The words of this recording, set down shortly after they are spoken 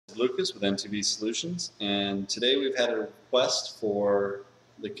Lucas with NTV Solutions, and today we've had a request for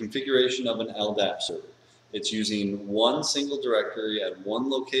the configuration of an LDAP server. It's using one single directory at one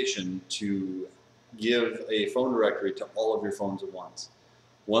location to give a phone directory to all of your phones at once.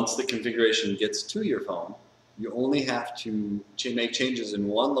 Once the configuration gets to your phone, you only have to make changes in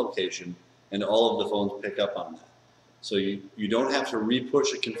one location and all of the phones pick up on that. So you don't have to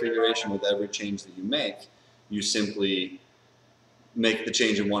re-push a configuration with every change that you make. You simply make the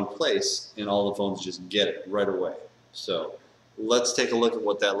change in one place and all the phones just get it right away. So let's take a look at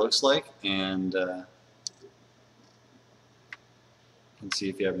what that looks like and see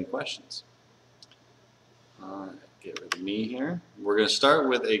if you have any questions. Get rid of me here. We're going to start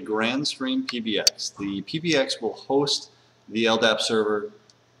with a Grandstream PBX. The PBX will host the LDAP server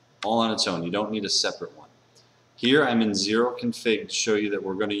all on its own. You don't need a separate one. Here I'm in zero config to show you that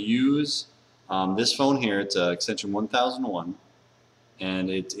we're going to use this phone here. It's extension 1001, and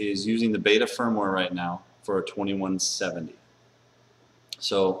it is using the beta firmware right now for a 2170.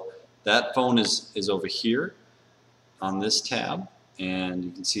 So that phone is over here on this tab, and you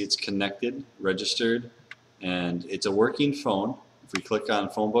can see it's connected, registered, and it's a working phone. If we click on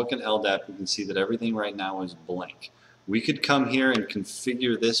phone book and LDAP, you can see that everything right now is blank. We could come here and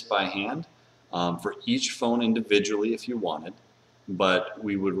configure this by hand for each phone individually if you wanted, but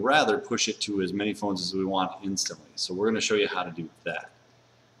we would rather push it to as many phones as we want instantly. So we're going to show you how to do that.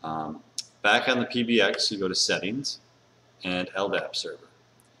 Back on the PBX, you go to Settings and LDAP Server.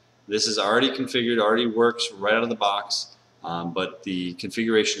 This is already configured, already works right out of the box, but the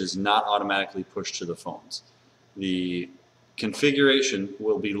configuration is not automatically pushed to the phones. The configuration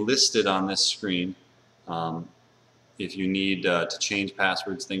will be listed on this screen if you need to change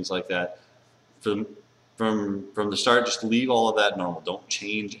passwords, things like that. From the start, just leave all of that normal. Don't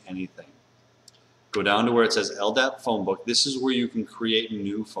change anything. Go down to where it says LDAP phone book. This is where you can create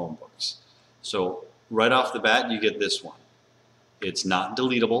new phone books. So right off the bat, you get this one. It's not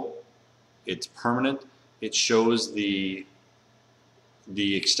deletable. It's permanent. It shows the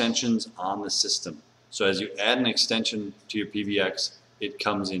extensions on the system. So as you add an extension to your PBX, it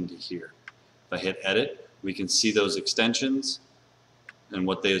comes into here. If I hit edit, we can see those extensions and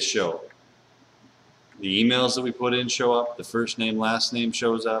what they show. The emails that we put in show up, the first name, last name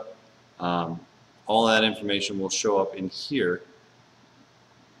shows up. All that information will show up in here.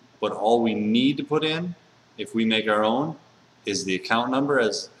 But all we need to put in, if we make our own, is the account number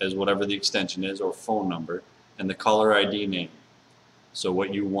as whatever the extension is, or phone number, and the caller ID name. So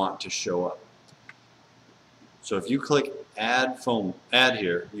what you want to show up. So if you click add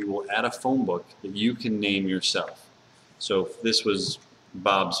here, you will add a phone book that you can name yourself. So if this was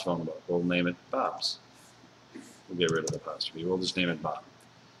Bob's phone book, we'll name it Bob's. We'll get rid of the apostrophe. We'll just name it Bob.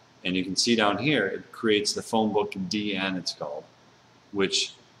 And you can see down here, it creates the phone book DN, it's called,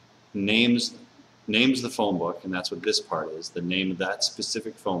 which names the phone book, and that's what this part is, the name of that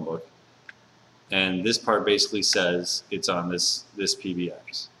specific phone book. And this part basically says it's on this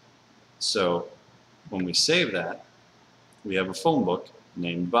PBX. So when we save that, we have a phone book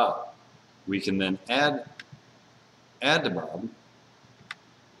named Bob. We can then add to Bob,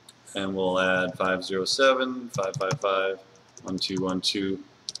 and we'll add 507 555 1212,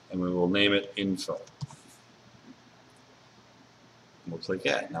 and we will name it info. We'll click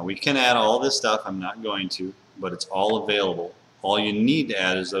add. Now we can add all this stuff. I'm not going to, but it's all available. All you need to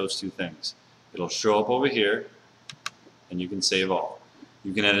add is those two things. It'll show up over here, and you can save all.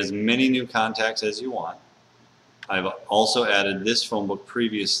 You can add as many new contacts as you want. I've also added this phone book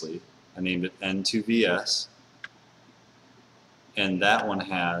previously. I named it N2VS, and that one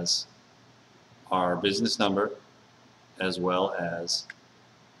has our business number as well as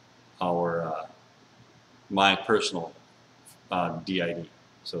our my personal DID.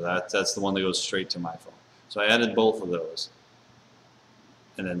 So that's the one that goes straight to my phone. So I added both of those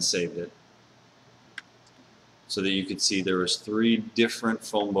and then saved it, so that you could see there was 3 different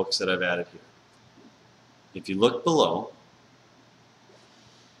phone books that I've added here. If you look below,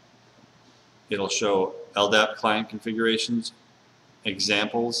 it'll show LDAP client configurations,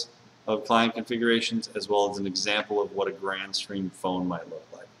 examples of client configurations, as well as an example of what a Grandstream phone might look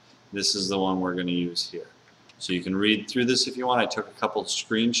like. This is the one we're going to use here. So you can read through this if you want. I took a couple of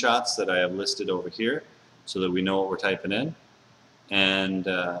screenshots that I have listed over here so that we know what we're typing in, and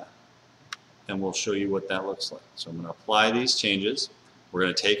we'll show you what that looks like. So I'm going to apply these changes. We're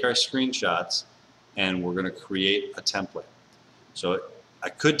going to take our screenshots and we're going to create a template. So I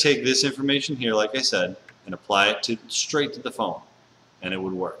could take this information here, like I said, and apply it straight to the phone, and it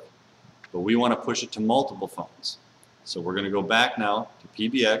would work. But we want to push it to multiple phones. So we're going to go back now to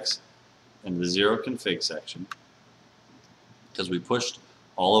PBX and the zero config section, because we pushed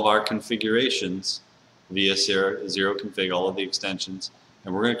all of our configurations via zero config, all of the extensions,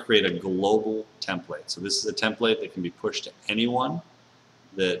 and we're going to create a global template. So this is a template that can be pushed to anyone,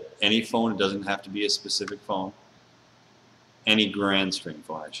 that any phone, it doesn't have to be a specific phone, any Grandstream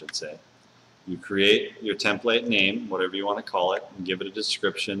phone, I should say. You create your template name, whatever you want to call it, and give it a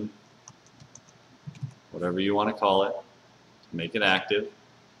description, whatever you want to call it, make it active,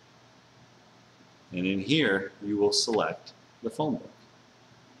 and in here you will select the phone book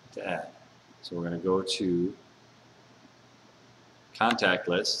to add. So we're going to go to Contact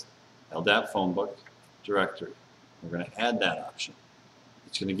List, LDAP Phone Book, Directory. We're going to add that option.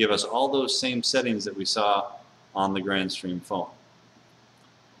 It's going to give us all those same settings that we saw on the Grandstream phone.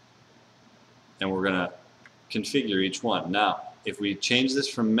 And we're going to configure each one. Now, if we change this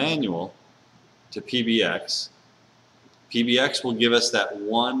from manual to PBX, PBX will give us that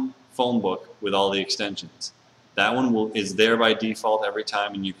one phone book with all the extensions. That one is there by default every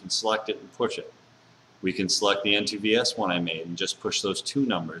time, and you can select it and push it. We can select the N2VS one I made and just push those two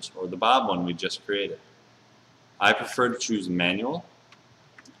numbers, or the Bob one we just created. I prefer to choose manual.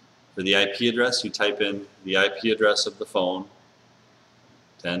 For the IP address, you type in the IP address of the phone,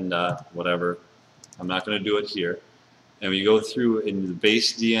 10. Whatever. I'm not going to do it here. And we go through in the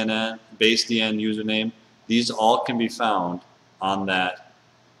base DN username. These all can be found on that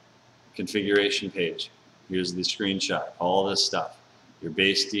configuration page. Here's the screenshot, all this stuff. Your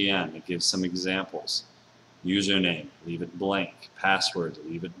base DN, it gives some examples. Username, leave it blank. Password,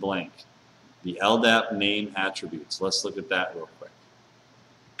 leave it blank. The LDAP name attributes, let's look at that real quick.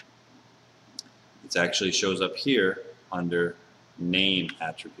 It actually shows up here under name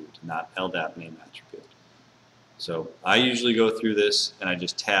attribute, not LDAP name attribute. So I usually go through this and I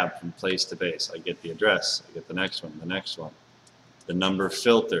just tab from place to base. I get the address, I get the next one, the number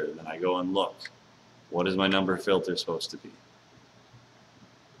filter, then I go and look. What is my number filter supposed to be?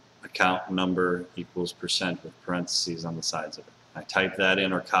 Account number equals % with parentheses on the sides of it. I type that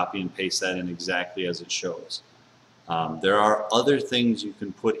in or copy and paste that in exactly as it shows. There are other things you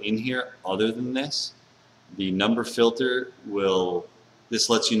can put in here other than this. The number filter this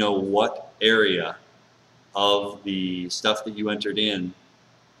lets you know what area of the stuff that you entered in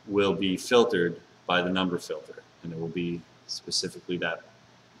will be filtered by the number filter, and it will be specifically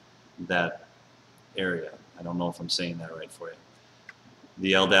that area. I don't know if I'm saying that right for you.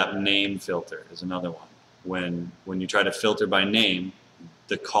 The LDAP name filter is another one. When you try to filter by name,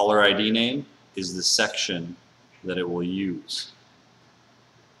 the caller ID name is the section that it will use.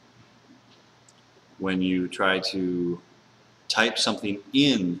 When you try to type something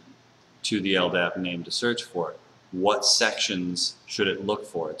in to the LDAP name to search for it, what sections should it look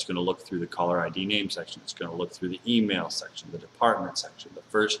for? It's going to look through the caller ID name section, it's going to look through the email section, the department section, the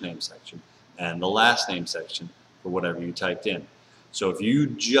first name section, and the last name section for whatever you typed in. So if you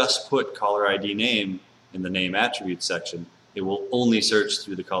just put caller ID name in the name attributes section, it will only search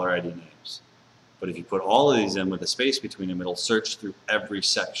through the caller ID names. But if you put all of these in with a space between them, it'll search through every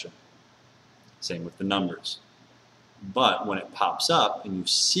section. Same with the numbers. But when it pops up and you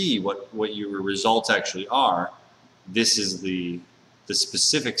see what your results actually are, this is the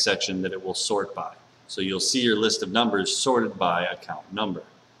specific section that it will sort by. So you'll see your list of numbers sorted by account number.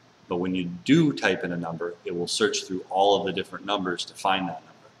 But when you do type in a number, it will search through all of the different numbers to find that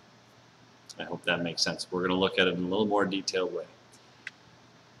number. I hope that makes sense. We're going to look at it in a little more detailed way.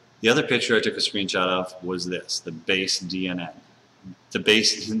 The other picture I took a screenshot of was this, the base DNN. The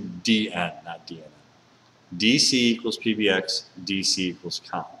base DN, not DNN. DC equals PBX, DC equals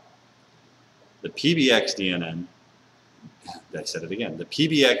COM. The PBX DNN, I said it again, the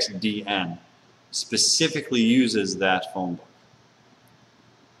PBX DN specifically uses that phone book.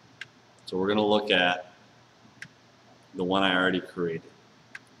 So we're going to look at the one I already created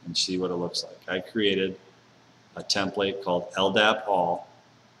and see what it looks like. I created a template called LDAP All,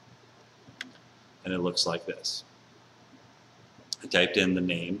 and it looks like this. I typed in the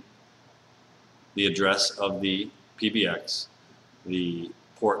name, the address of the PBX, the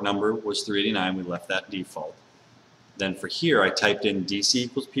port number was 389, we left that default. Then for here I typed in DC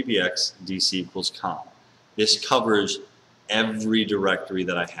equals PBX, DC equals COM. This covers every directory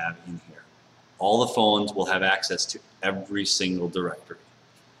that I have in here. All the phones will have access to every single directory.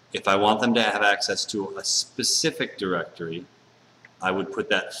 If I want them to have access to a specific directory, I would put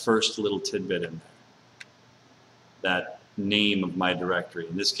that first little tidbit in there. That name of my directory,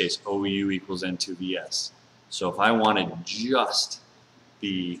 in this case OU equals N2VS. So if I wanted just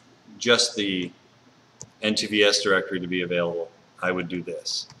the N2VS directory to be available, I would do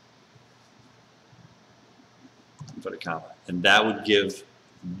this. Put a comma. And that would give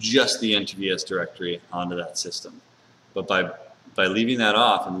just the N2VS directory onto that system. But by by leaving that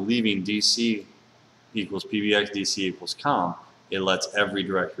off and leaving DC equals PBX, DC equals com, it lets every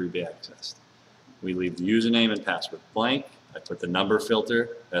directory be accessed. We leave the username and password blank. I put the number filter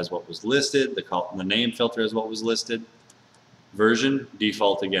as what was listed, the name filter as what was listed. Version,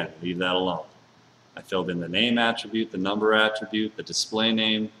 default again, leave that alone. I filled in the name attribute, the number attribute, the display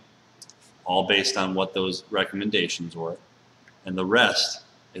name, all based on what those recommendations were. And the rest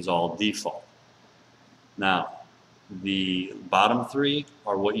is all default. Now, the bottom three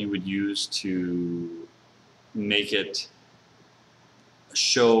are what you would use to make it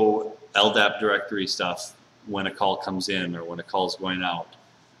show LDAP directory stuff when a call comes in or when a call is going out,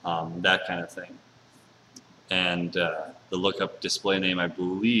 that kind of thing. And the lookup display name, I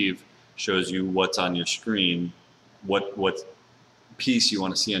believe, shows you what's on your screen, what piece you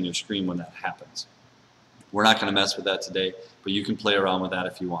want to see on your screen when that happens. We're not going to mess with that today, but you can play around with that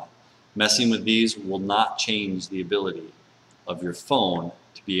if you want. Messing with these will not change the ability of your phone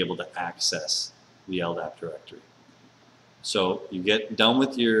to be able to access the LDAP directory. So you get done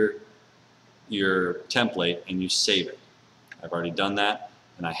with your template and you save it. I've already done that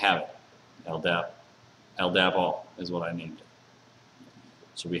and I have it. LDAP all is what I named it.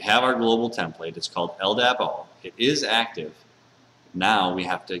 So we have our global template. It's called LDAP all. It is active. Now we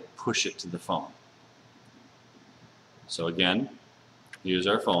have to push it to the phone. So again, here's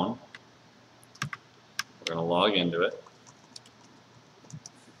our phone. We're going to log into it.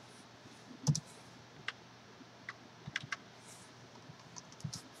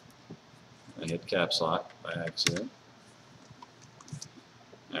 I hit caps lock by accident.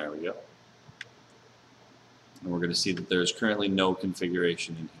 There we go. And we're going to see that there's currently no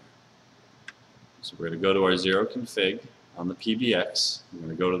configuration in here. So we're going to go to our 0 config on the PBX. We're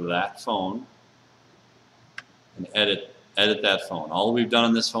going to go to that phone and edit that phone. All we've done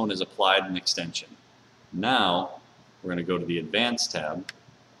on this phone is applied an extension. Now we're going to go to the Advanced tab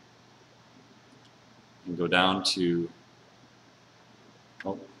and go down to,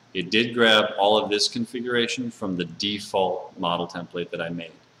 oh, it did grab all of this configuration from the default model template that I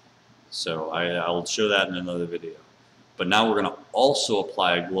made. So I'll show that in another video. But now we're going to also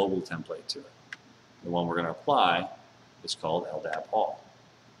apply a global template to it. The one we're going to apply is called LDAP all.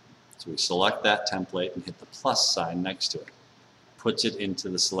 So we select that template and hit the plus sign next to it. Puts it into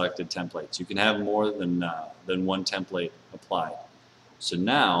the selected templates. You can have more than one template applied. So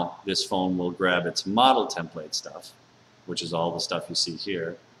now this phone will grab its model template stuff, which is all the stuff you see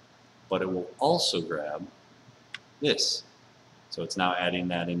here, but it will also grab this. So it's now adding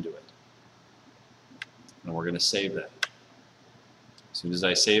that into it. And we're going to save that. As soon as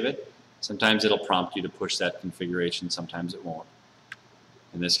I save it, sometimes it'll prompt you to push that configuration, sometimes it won't.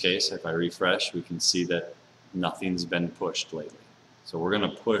 In this case, if I refresh, we can see that nothing's been pushed lately. So we're going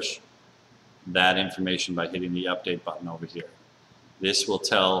to push that information by hitting the update button over here. This will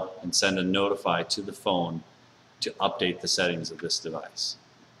tell and send a notify to the phone to update the settings of this device.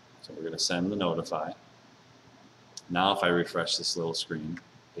 So we're going to send the notify. Now if I refresh this little screen,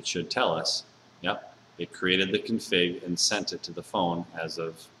 it should tell us, yep, it created the config and sent it to the phone as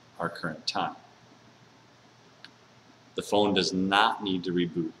of our current time. The phone does not need to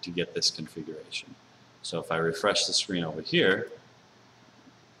reboot to get this configuration. So if I refresh the screen over here,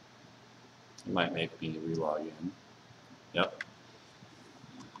 it might make me relog in. Yep.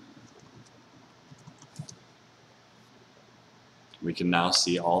 We can now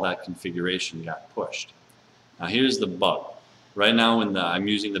see all that configuration got pushed. Now here's the bug. Right now I'm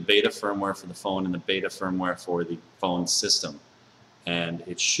using the beta firmware for the phone and the beta firmware for the phone system. And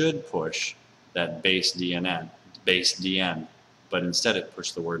it should push that base DN, but instead it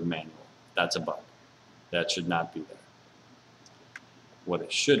pushed the word manual. That's a bug. That should not be there. What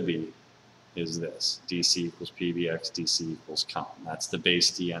it should be is this, DC equals PBX, DC equals com. That's the base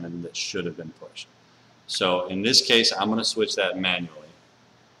DN that should have been pushed. So in this case, I'm going to switch that manually.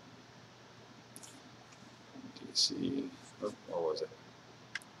 DC, what was it?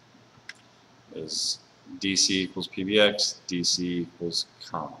 Is DC equals PBX, DC equals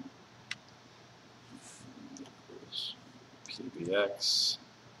com. Equals PBX,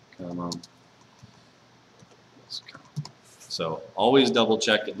 comma. So always double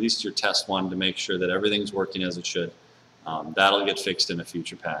check at least your test one to make sure that everything's working as it should. That'll get fixed in a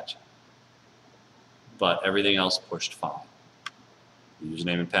future patch. But everything else pushed fine. The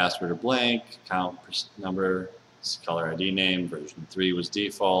username and password are blank, account number, caller ID name, version 3 was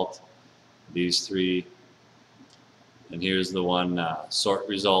default, these three, and here's the one, sort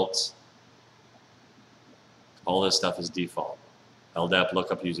results. All this stuff is default. LDAP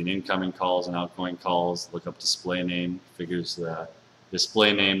lookup using incoming calls and outgoing calls, lookup display name, figures the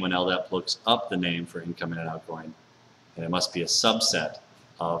display name when LDAP looks up the name for incoming and outgoing. and it must be a subset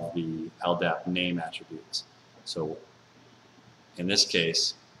of the LDAP name attributes. So in this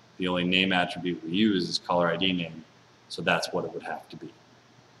case, the only name attribute we use is caller ID name, so that's what it would have to be.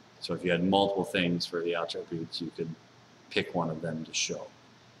 So if you had multiple things for the attributes, you could pick one of them to show.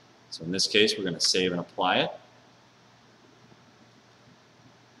 So in this case, we're going to save and apply it.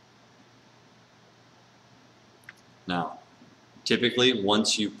 Now, typically,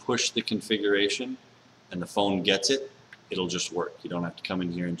 once you push the configuration and the phone gets it, it'll just work. You don't have to come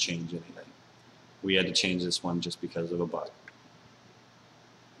in here and change anything. We had to change this one just because of a bug.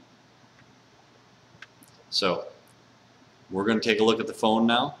 So, we're going to take a look at the phone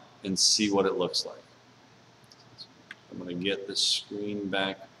now and see what it looks like. I'm going to get the screen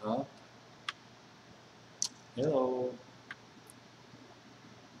back up. Hello.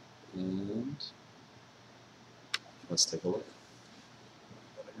 And let's take a look.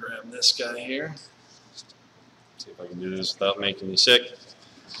 I'm going to grab this guy here. See if I can do this without making you sick.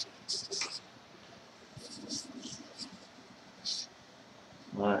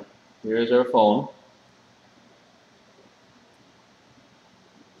 Alright, here's our phone.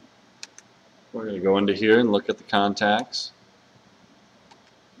 We're going to go into here and look at the contacts.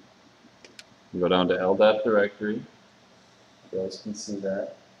 Go down to LDAP directory. You guys can see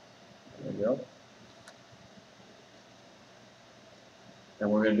that. There we go.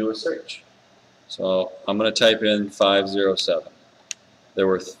 And we're going to do a search. So I'm going to type in 507. There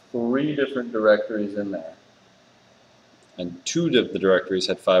were 3 different directories in there. And 2 of the directories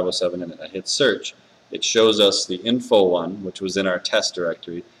had 507 in it. I hit search. It shows us the info one, which was in our test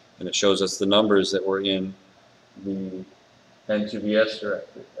directory, and it shows us the numbers that were in the N2VS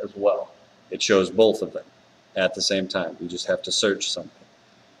directory as well. It shows both of them at the same time. You just have to search something.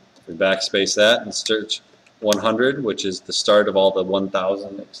 If we backspace that and search 100, which is the start of all the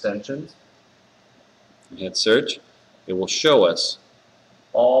 1000 extensions, and hit search, it will show us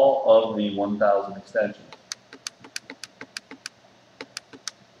all of the 1000 extensions,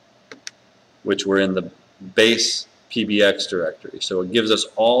 which were in the base PBX directory. So it gives us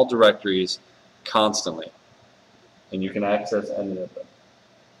all directories constantly, and you can access any of them.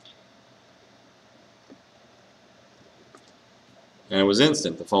 And it was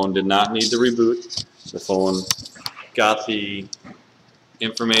instant. The phone did not need to reboot. The phone got the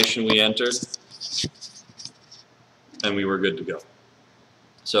information we entered, and we were good to go.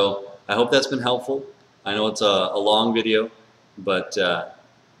 So I hope that's been helpful. I know it's a long video, but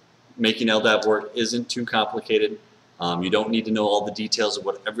making LDAP work isn't too complicated. You don't need to know all the details of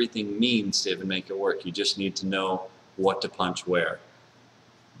what everything means to even make it work. You just need to know what to punch where.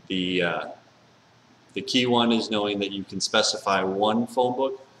 The key one is knowing that you can specify one phone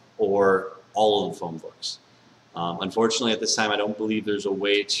book or all of the phone books. Unfortunately, at this time, I don't believe there's a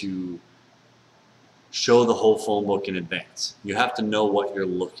way to show the whole phone book in advance. You have to know what you're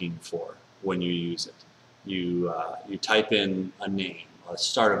looking for when you use it. You type in a name, a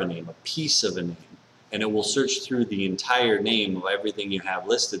start of a name, a piece of a name, and it will search through the entire name of everything you have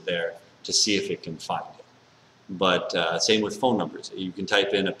listed there to see if it can find it. But same with phone numbers. You can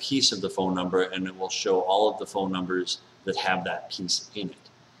type in a piece of the phone number and it will show all of the phone numbers that have that piece in it.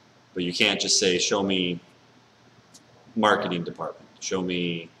 But you can't just say, show me marketing department, show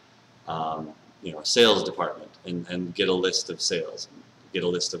me sales department, and get a list of sales, and get a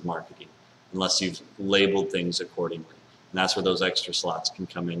list of marketing, unless you've labeled things accordingly. And that's where those extra slots can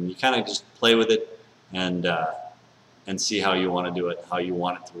come in. You kind of just play with it and see how you want to do it, how you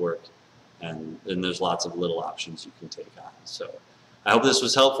want it to work. And then there's lots of little options you can take on. So I hope this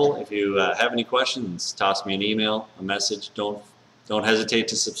was helpful. If you have any questions, toss me an email, a message. Don't hesitate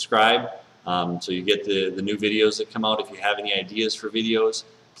to subscribe so you get the new videos that come out. If you have any ideas for videos,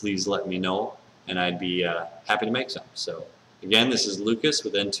 please let me know, and I'd be happy to make some. So again, this is Lucas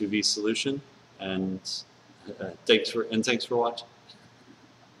with N2V Solution, and thanks for watching.